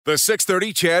The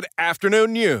 6:30 CHED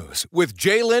Afternoon News with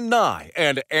Jaylen Nye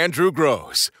and Andrew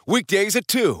Gross. Weekdays at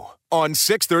 2 on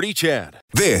 6:30 CHED.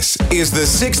 This is the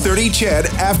 6:30 CHED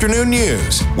Afternoon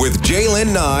News with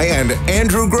Jaylen Nye and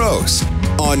Andrew Gross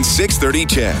on 6:30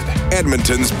 CHED,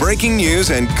 Edmonton's breaking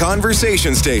news and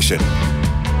conversation station.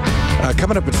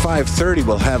 Coming up at 5:30,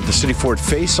 we'll have the City Ford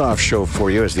Face-Off show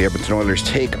for you as the Edmonton Oilers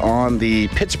take on the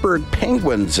Pittsburgh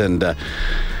Penguins and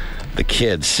the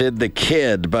kid, Sid the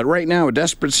Kid. But right now, a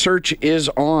desperate search is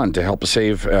on to help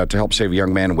save a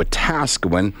young man in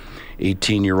Wetaskiwin.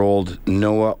 18-year-old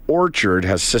Noah Orchard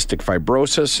has cystic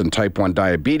fibrosis and type 1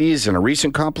 diabetes, and a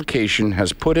recent complication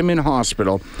has put him in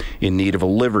hospital in need of a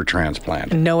liver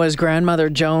transplant. Noah's grandmother,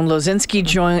 Joan Lozinski,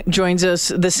 joins us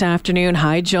this afternoon.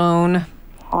 Hi, Joan.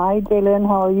 Hi, Jaylen.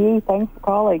 How are you? Thanks for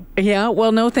calling. Yeah,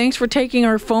 well, no, thanks for taking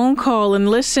our phone call. And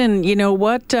listen, you know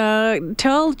what? Tell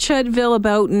Chedville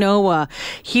about Noah.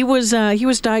 He was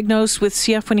diagnosed with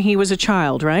CF when he was a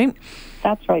child, right?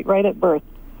 That's right at birth.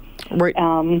 Right.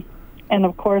 And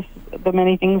of course, the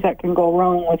many things that can go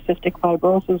wrong with cystic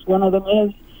fibrosis, one of them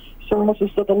is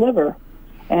cirrhosis of the liver.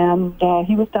 And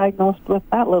he was diagnosed with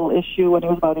that little issue when he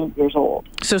was about 8 years old.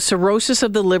 So cirrhosis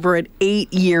of the liver at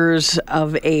 8 years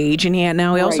of age. And he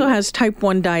also has type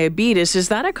 1 diabetes. Is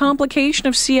that a complication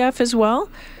of CF as well?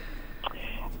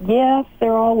 Yes,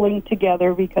 they're all linked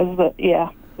together because,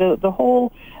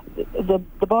 the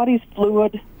body's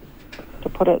fluid, to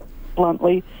put it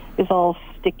bluntly, is all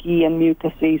sticky and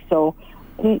mucousy. So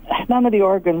none of the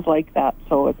organs like that.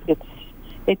 So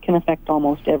it can affect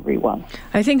almost everyone.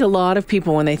 I think a lot of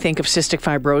people, when they think of cystic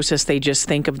fibrosis, they just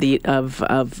think of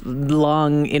of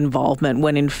lung involvement,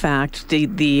 when in fact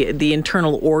the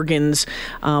internal organs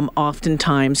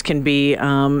oftentimes can be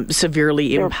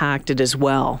severely impacted as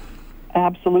well.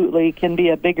 Absolutely, can be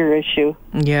a bigger issue.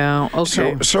 Yeah.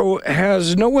 Okay. So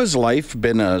has Noah's life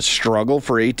been a struggle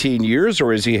for 18 years,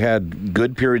 or has he had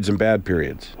good periods and bad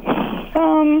periods?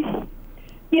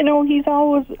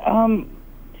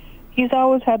 He's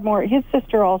always had more. His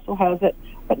sister also has it,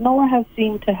 but Noah has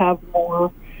seemed to have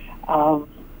more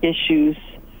issues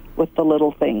with the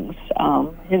little things.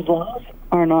 His lungs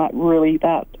are not really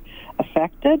that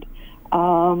affected,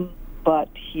 but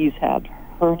he's had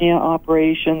hernia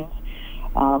operations.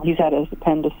 He's had his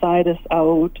appendicitis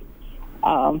out.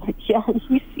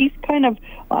 He's kind of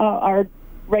our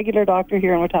regular doctor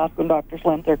here in Wetaskiwin, Dr.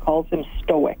 Slenther, calls him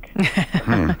stoic.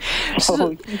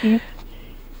 So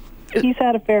he's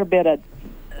had a fair bit of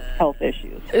health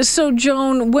issues. So,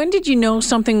 Joan, when did you know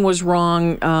something was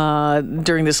wrong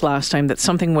during this last time, that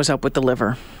something was up with the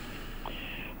liver?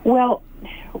 Well,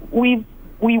 we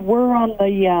were on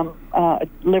the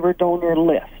liver donor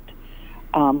list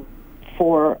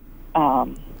for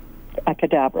a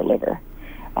cadaver liver.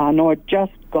 Noah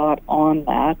just got on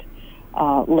that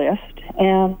list,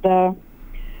 and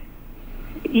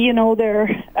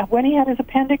when he had his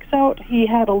appendix out, he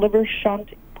had a liver shunt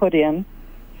put in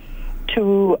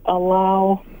to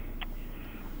allow.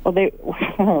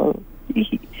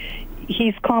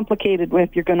 He's complicated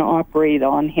if you're going to operate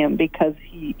on him because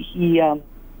he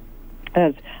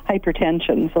has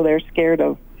hypertension, so they're scared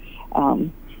of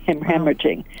him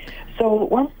hemorrhaging. So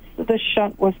once the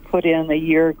shunt was put in a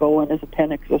year ago and his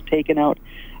appendix was taken out,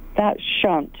 that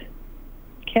shunt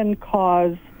can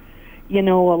cause, a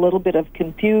little bit of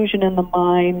confusion in the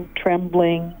mind,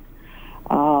 trembling,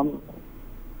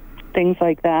 things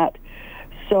like that.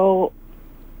 So,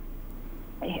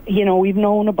 we've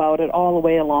known about it all the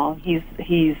way along.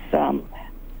 He's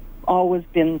always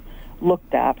been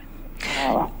looked at.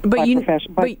 But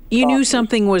you knew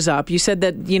something was up. You said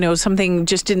that, something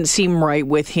just didn't seem right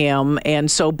with him.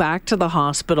 And so back to the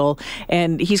hospital.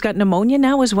 And he's got pneumonia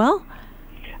now as well?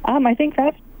 I think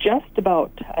that's just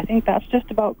about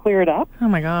cleared up. Oh,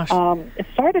 my gosh. It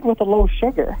started with a low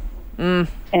sugar. And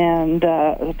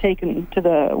was taken to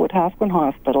the Wetaskiwin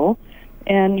Hospital.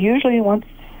 And usually once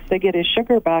they get his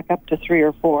sugar back up to 3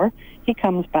 or 4, he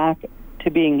comes back to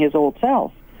being his old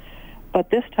self. But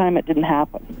this time it didn't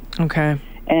happen. Okay.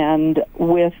 And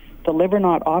with the liver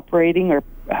not operating or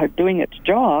doing its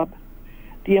job,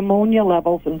 the ammonia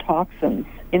levels and toxins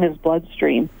in his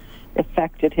bloodstream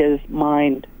affected his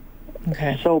mind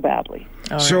so badly.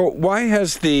 So why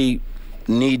has the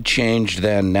need changed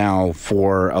then now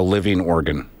for a living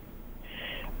organ?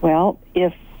 Well,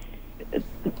 it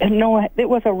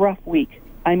was a rough week.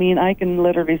 I mean, I can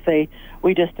literally say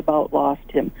we just about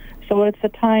lost him. So it's a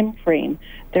time frame.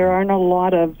 There aren't a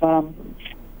lot of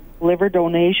liver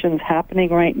donations happening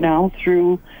right now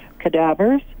through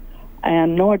cadavers,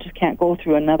 and Noah just can't go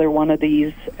through another one of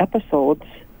these episodes.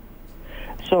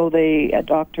 So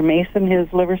Dr. Mason,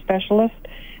 his liver specialist,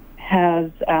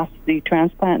 has asked the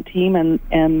transplant team,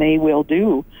 and they will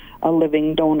do a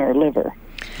living donor liver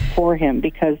for him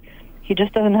because he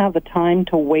just doesn't have the time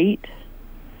to wait.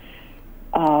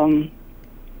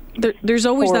 There's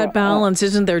always that balance,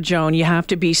 isn't there, Joan? You have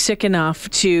to be sick enough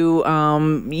to,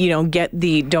 get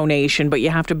the donation, but you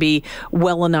have to be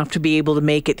well enough to be able to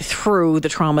make it through the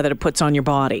trauma that it puts on your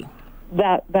body.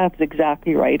 That's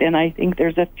exactly right. And I think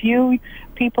there's a few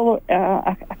people,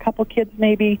 a couple kids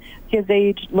maybe his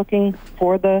age, looking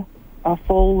for the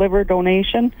full liver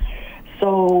donation.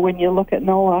 So when you look at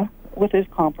Noah with his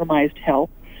compromised health,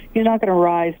 he's not going to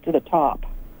rise to the top.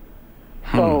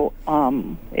 So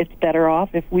it's better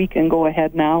off if we can go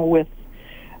ahead now with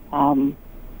a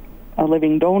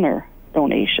living donor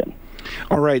donation.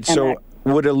 All right. So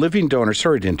would a living donor,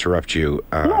 sorry to interrupt you.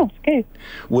 No, it's okay.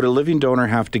 Would a living donor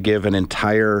have to give an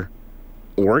entire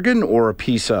organ or a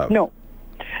piece of? No.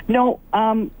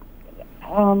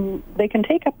 They can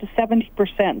take up to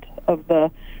 70% of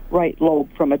the right lobe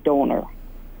from a donor.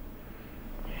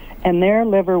 And their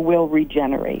liver will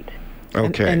regenerate.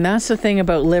 Okay. And that's the thing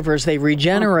about livers, they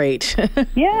regenerate.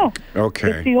 Yeah. Okay.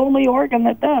 It's the only organ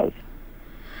that does.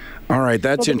 All right,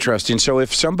 that's interesting. So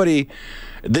if somebody,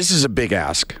 this is a big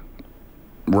ask,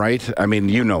 right? I mean,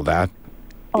 you know that.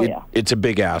 Yeah. It's a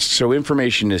big ask. So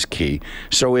information is key.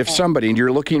 So if somebody, and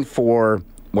you're looking for,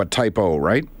 type O,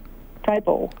 right? Type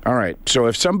O. All right. So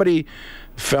if somebody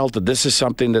felt that this is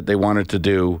something that they wanted to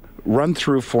do, run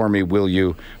through for me, will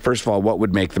you? First of all, what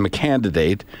would make them a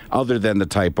candidate other than the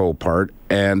type O part?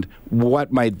 And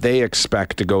what might they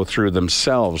expect to go through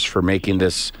themselves for making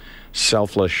this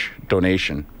selfless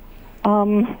donation?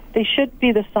 They should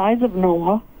be the size of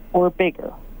Noah or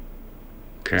bigger.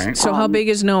 Okay. So how big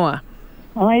is Noah?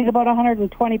 He's about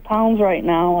 120 pounds right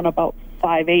now and about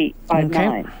 5'8",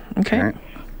 5'9". Okay.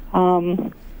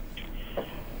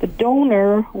 The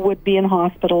donor would be in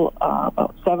hospital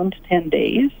about 7 to 10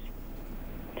 days.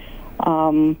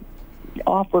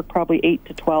 Off work probably 8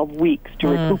 to 12 weeks to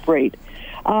recuperate.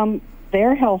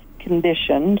 Their health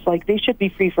conditions, like they should be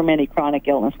free from any chronic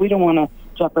illness. We don't want to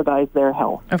jeopardize their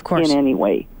health Of course. in any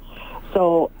way.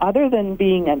 So other than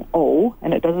being an O,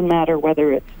 and it doesn't matter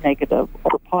whether it's negative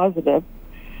or positive,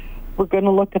 we're going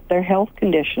to look at their health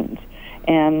conditions.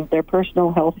 And their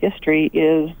personal health history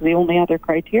is the only other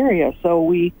criteria. So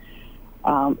we,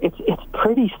 it's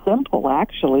pretty simple,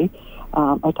 actually.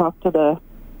 I talked to the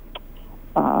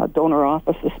donor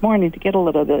office this morning to get a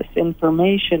little of this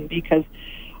information because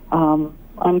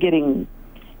I'm getting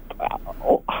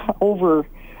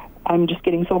I'm just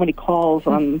getting so many calls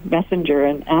on Messenger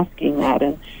and asking that,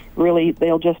 and really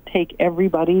they'll just take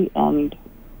everybody and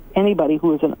anybody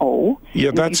who is an O.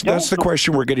 Yeah, that's the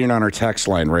question we're getting on our text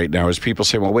line right now is people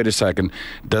say, well, wait a second,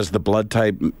 does the blood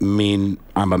type mean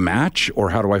I'm a match,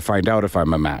 or how do I find out if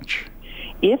I'm a match?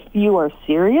 If you are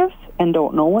serious and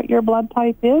don't know what your blood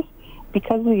type is,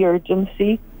 because of the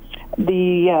urgency,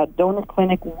 the donor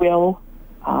clinic will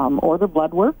order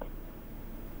blood work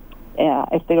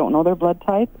if they don't know their blood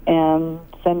type and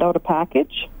send out a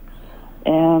package.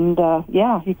 And,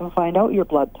 you can find out your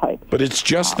blood type. But it's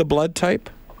just the blood type?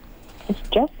 It's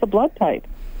just the blood type.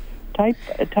 Type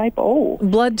O.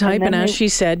 Blood type, and as she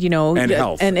said, and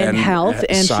health. And health,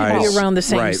 and size. should be around the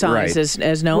same size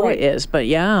as Noah is. But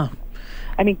yeah.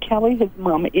 I mean, Kelly, his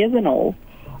mom, is an O,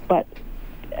 but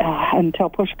until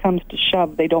push comes to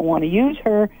shove, they don't want to use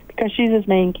her because she's his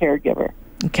main caregiver.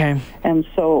 Okay. And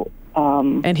so...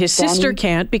 and his sister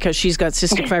can't because she's got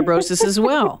cystic fibrosis as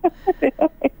well.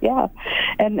 Yeah.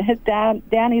 And his dad,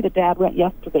 Danny, the dad, went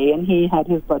yesterday, and he had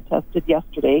his blood tested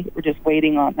yesterday. We're just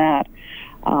waiting on that.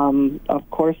 Of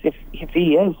course, if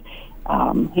he is,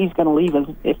 he's going to leave.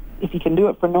 If he can do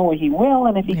it for Noah, he will.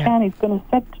 And if he can, he's going to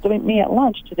said to me at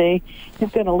lunch today,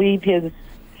 he's going to leave his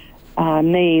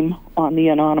name on the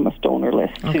anonymous donor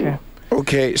list, too.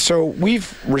 Okay, so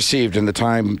we've received, in the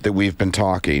time that we've been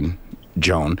talking,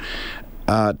 Joan,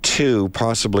 2,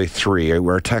 possibly 3,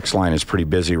 our text line is pretty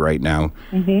busy right now,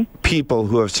 people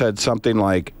who have said something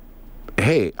like,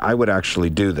 hey, I would actually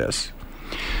do this.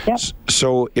 Yep.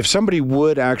 So if somebody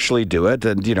would actually do it,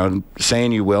 and,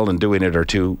 saying you will and doing it are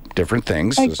two different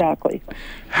things. Exactly.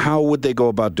 How would they go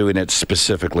about doing it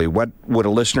specifically? What would a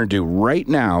listener do right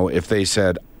now if they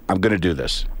said, I'm going to do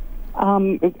this?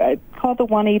 Call the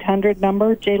 1-800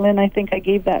 number. Jaylyn, I think I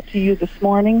gave that to you this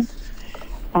morning.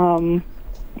 I'll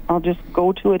just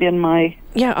go to it in my...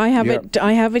 Yeah, I have it.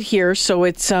 I have it here. So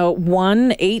it's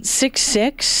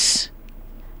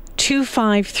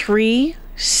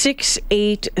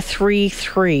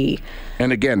 1-866-253-6833.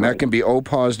 And again, that can be O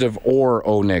positive or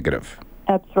O negative.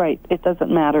 That's right. It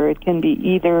doesn't matter. It can be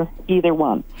either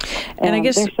one. And I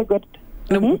guess... They're so good.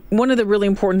 One of the really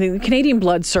important things, Canadian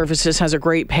Blood Services has a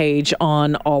great page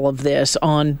on all of this,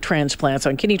 on transplants,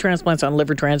 on kidney transplants, on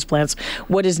liver transplants,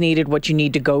 what is needed, what you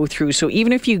need to go through. So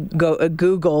even if you go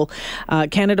Google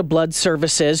Canada Blood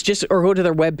Services, or go to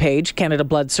their webpage, Canada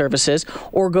Blood Services,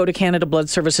 or go to Canada Blood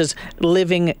Services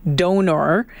Living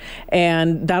Donor,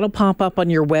 and that'll pop up on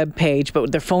your webpage.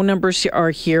 But their phone numbers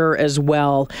are here as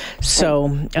well. So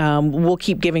we'll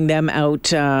keep giving them out,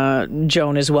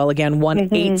 Joan, as well. Again,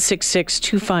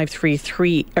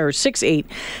 1-866-2533 or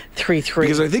 6833.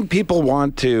 Because I think people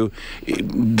want to,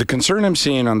 the concern I'm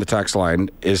seeing on the text line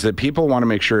is that people want to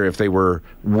make sure if they were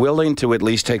willing to at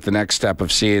least take the next step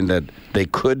of seeing that they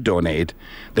could donate,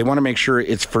 they want to make sure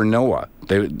it's for Noah.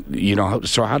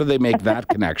 So how do they make that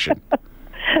connection?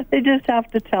 They just have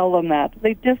to tell them that.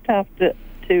 They just have to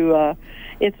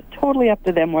it's totally up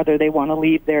to them whether they want to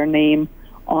leave their name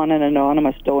on an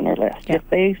anonymous donor list. Yeah. If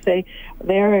they say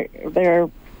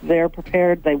they're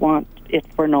prepared, they want it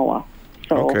for Noah.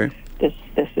 So okay. This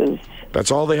is...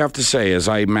 That's all they have to say is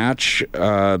I match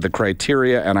the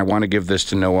criteria and I want to give this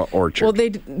to Noah Orchard. Well,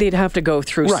 they'd have to go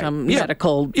through some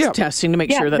medical testing to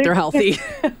make sure that they're healthy.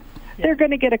 They're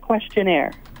going to get a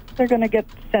questionnaire. They're going to get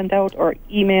sent out or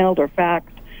emailed or faxed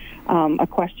a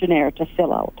questionnaire to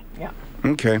fill out. Yeah.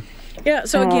 Okay. Yeah,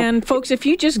 so again, folks, if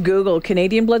you just Google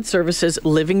Canadian Blood Services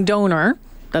Living Donor,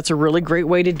 that's a really great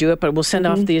way to do it, but we'll send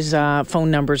off these phone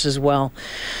numbers as well,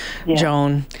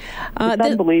 Joan. It's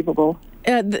unbelievable.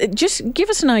 Just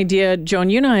give us an idea, Joan.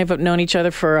 You and I have known each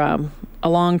other for a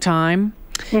long time,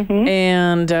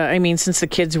 and I mean, since the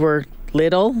kids were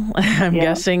little, I'm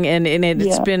guessing, and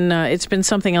it's been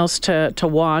something else to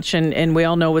watch, and we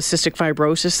all know with cystic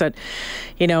fibrosis that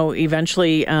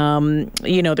eventually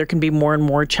there can be more and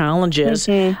more challenges.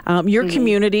 Your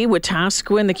community,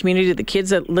 Wetaskiwin, the community, the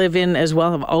kids that live in as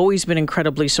well, have always been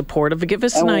incredibly supportive. Give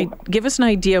us an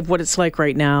idea of what it's like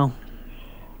right now.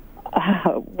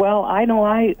 Well, I know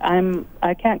I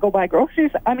can't go buy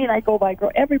groceries. I mean, I go buy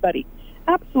everybody,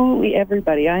 absolutely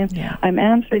everybody. I'm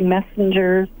answering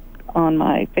messengers on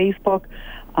my Facebook,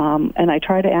 and I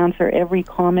try to answer every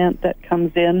comment that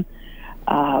comes in.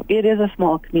 It is a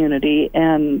small community,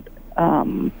 and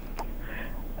the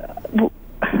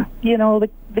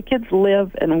kids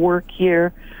live and work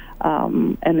here,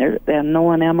 and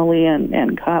Noah and Emily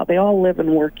and Kyle, they all live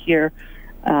and work here.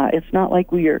 It's not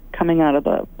like we are coming out of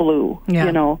the blue,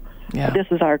 This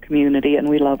is our community, and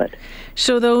we love it.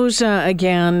 So those,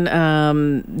 again,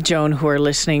 Joan, who are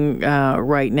listening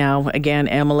right now, again,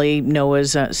 Emily,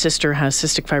 Noah's sister, has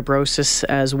cystic fibrosis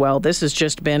as well. This has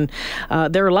just been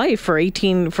their life for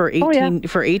 18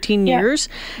 years.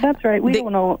 That's right. We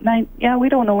don't know. We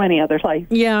don't know any other life.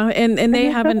 Yeah, and they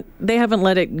haven't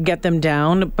let it get them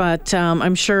down. But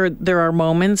I'm sure there are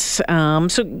moments.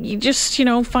 So you just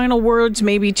final words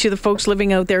maybe to the folks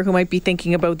living out there who might be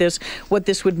thinking about this, what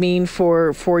this would mean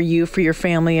for you, for your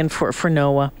family, and for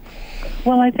Noah.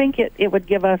 Well, I think it would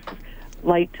give us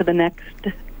light to the next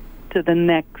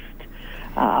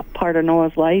part of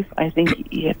Noah's life. I think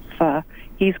if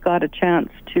he's got a chance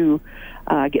to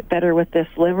get better with this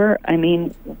liver, I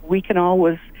mean, we can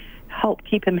always help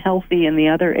keep him healthy in the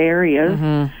other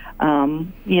areas.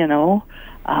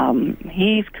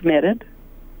 He's committed.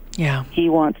 Yeah. He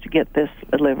wants to get this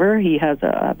liver. He has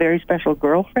a very special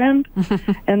girlfriend,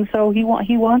 and so he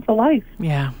wants a life.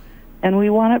 Yeah. And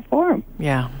we want it for him.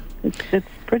 Yeah. It's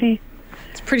pretty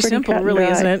simple, really,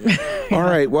 isn't it? All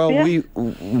right. Well,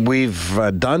 we've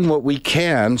done what we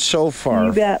can so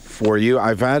far for you.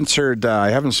 I've answered. I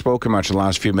haven't spoken much in the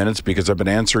last few minutes because I've been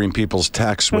answering people's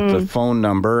texts with the phone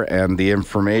number and the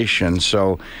information.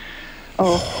 So.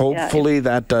 Hopefully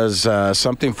that does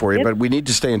something for you, but we need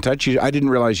to stay in touch. I didn't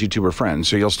realize you two were friends,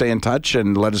 so you'll stay in touch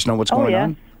and let us know what's going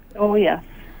on? Oh, yes.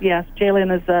 Yes,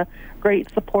 Jaylyn is a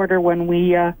great supporter when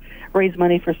we raise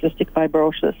money for cystic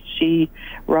fibrosis. She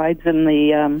rides in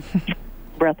the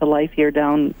Breath of Life here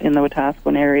down in the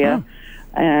Wetaskiwin area,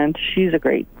 and she's a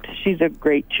great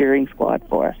cheering squad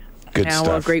for us. Good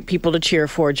stuff. Great people to cheer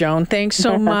for, Joan. Thanks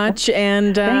so much.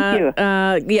 And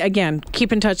thank you. Again,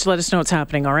 keep in touch. Let us know what's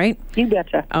happening, all right? You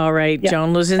betcha. All right. Yeah.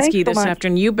 Joan Lozinski this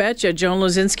afternoon. You betcha. Joan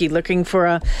Lozinski looking for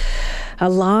a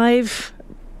live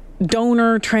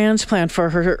donor transplant for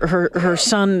her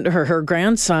son, her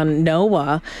grandson,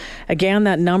 Noah. Again,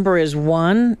 that number is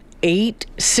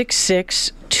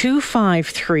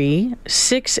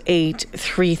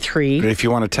 1-866-253-6833. If you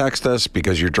want to text us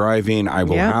because you're driving, I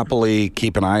will happily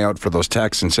keep an eye out for those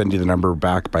texts and send you the number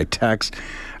back by text.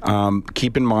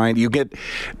 Keep in mind, you get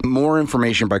more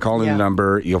information by calling the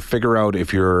number. You'll figure out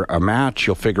if you're a match.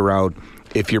 You'll figure out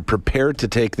if you're prepared to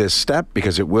take this step,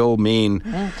 because it will mean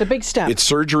it's a big step. It's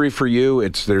surgery for you.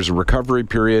 There's a recovery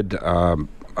period of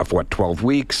 12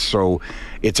 weeks. So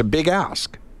it's a big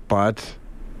ask, but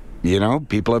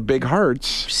people have big hearts.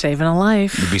 Saving a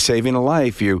life. You'd be saving a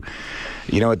life. You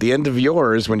know, at the end of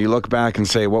yours, when you look back and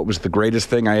say, what was the greatest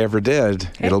thing I ever did?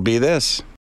 Okay. It'll be this.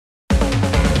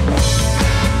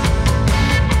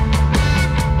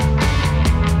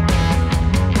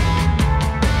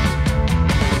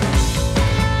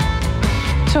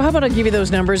 So how about I give you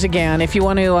those numbers again? If you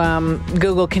want to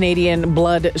Google Canadian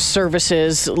Blood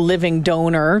Services Living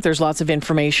Donor, there's lots of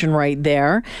information right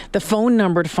there. The phone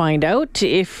number to find out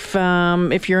if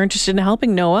you're interested in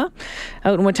helping Noah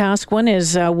out in Wetaskiwin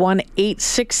is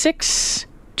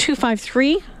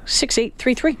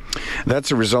 1-866-253-6833.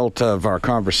 That's a result of our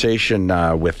conversation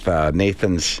with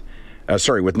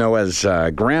with Noah's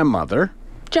grandmother.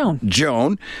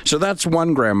 Joan. So that's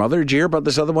one grandmother. Did you hear about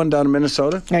this other one down in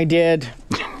Minnesota? I did.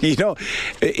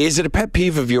 Is it a pet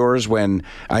peeve of yours when,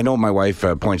 I know my wife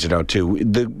points it out too,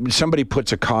 somebody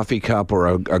puts a coffee cup or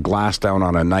a glass down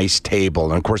on a nice table,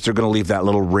 and of course they're going to leave that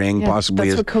little ring possibly.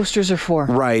 That's what coasters are for.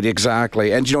 Right,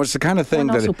 exactly. And it's the kind of thing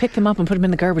that... also pick them up and put them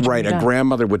in the garbage. Right, a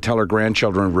grandmother would tell her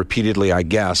grandchildren repeatedly, I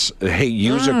guess, hey,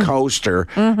 use a coaster,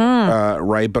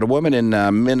 right? But a woman in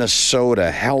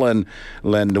Minnesota, Helen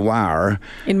Lenoir...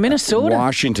 In Minnesota?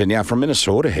 Washington, from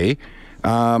Minnesota, hey.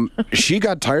 She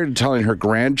got tired of telling her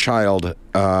grandchild,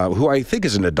 who I think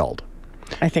is an adult.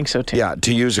 I think so, too. Yeah,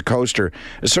 to use a coaster.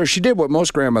 So she did what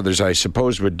most grandmothers, I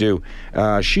suppose, would do.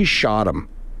 She shot him.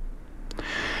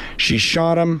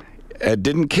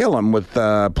 Didn't kill him.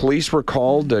 Police were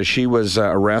called. She was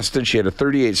arrested. She had a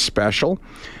 .38 special,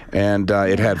 and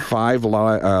it had 5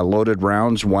 loaded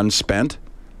rounds, 1 spent.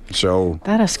 So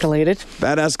That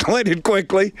escalated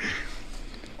quickly.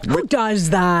 Who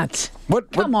does that?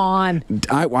 Come on.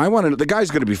 I want to. The guy's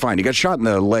going to be fine. He got shot in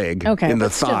the leg, in the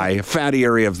thigh, fatty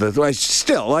area of the thigh.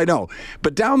 Still, I know.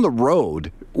 But down the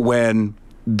road, when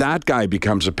that guy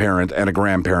becomes a parent and a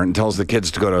grandparent and tells the kids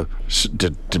to go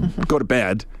to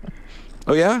bed,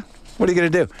 oh yeah, what are you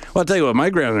going to do? Well, I'll tell you what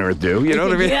my grandmother would do. You know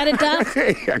what I mean? You got it done.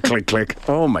 Yeah, click, click.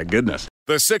 Oh my goodness.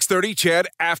 The 6:30 CHED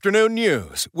Afternoon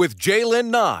News with Jaylen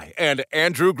Nye and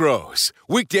Andrew Gross.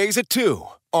 Weekdays at 2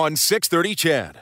 on 6:30 CHED.